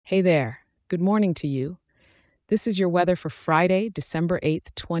Hey there. Good morning to you. This is your weather for Friday, December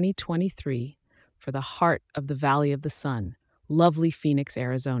 8th, 2023, for the heart of the Valley of the Sun, lovely Phoenix,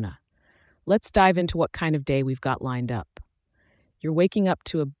 Arizona. Let's dive into what kind of day we've got lined up. You're waking up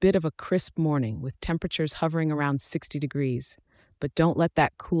to a bit of a crisp morning with temperatures hovering around 60 degrees, but don't let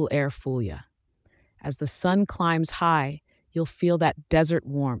that cool air fool you. As the sun climbs high, you'll feel that desert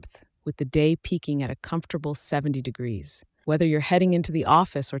warmth, with the day peaking at a comfortable 70 degrees. Whether you're heading into the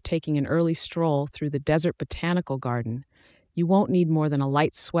office or taking an early stroll through the desert botanical garden, you won't need more than a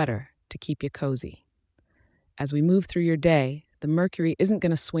light sweater to keep you cozy. As we move through your day, the mercury isn't going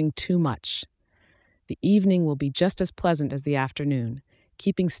to swing too much. The evening will be just as pleasant as the afternoon,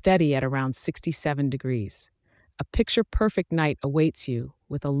 keeping steady at around 67 degrees. A picture perfect night awaits you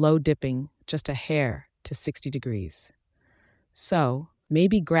with a low dipping just a hair to 60 degrees. So,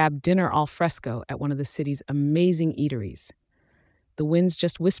 maybe grab dinner al fresco at one of the city's amazing eateries. The wind's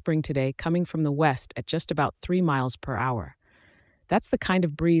just whispering today, coming from the west at just about 3 miles per hour. That's the kind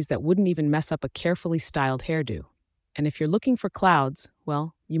of breeze that wouldn't even mess up a carefully styled hairdo. And if you're looking for clouds,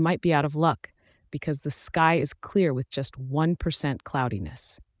 well, you might be out of luck, because the sky is clear with just 1%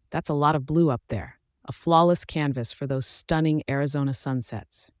 cloudiness. That's a lot of blue up there, a flawless canvas for those stunning Arizona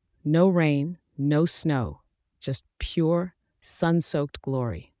sunsets. No rain, no snow, just pure, sun-soaked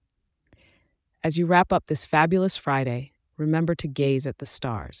glory. As you wrap up this fabulous Friday, remember to gaze at the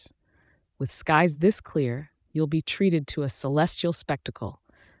stars. With skies this clear, you'll be treated to a celestial spectacle,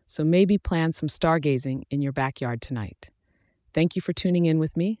 so maybe plan some stargazing in your backyard tonight. Thank you for tuning in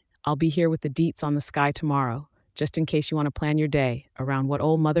with me. I'll be here with the deets on the sky tomorrow, just in case you want to plan your day around what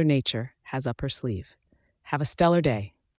old Mother Nature has up her sleeve. Have a stellar day.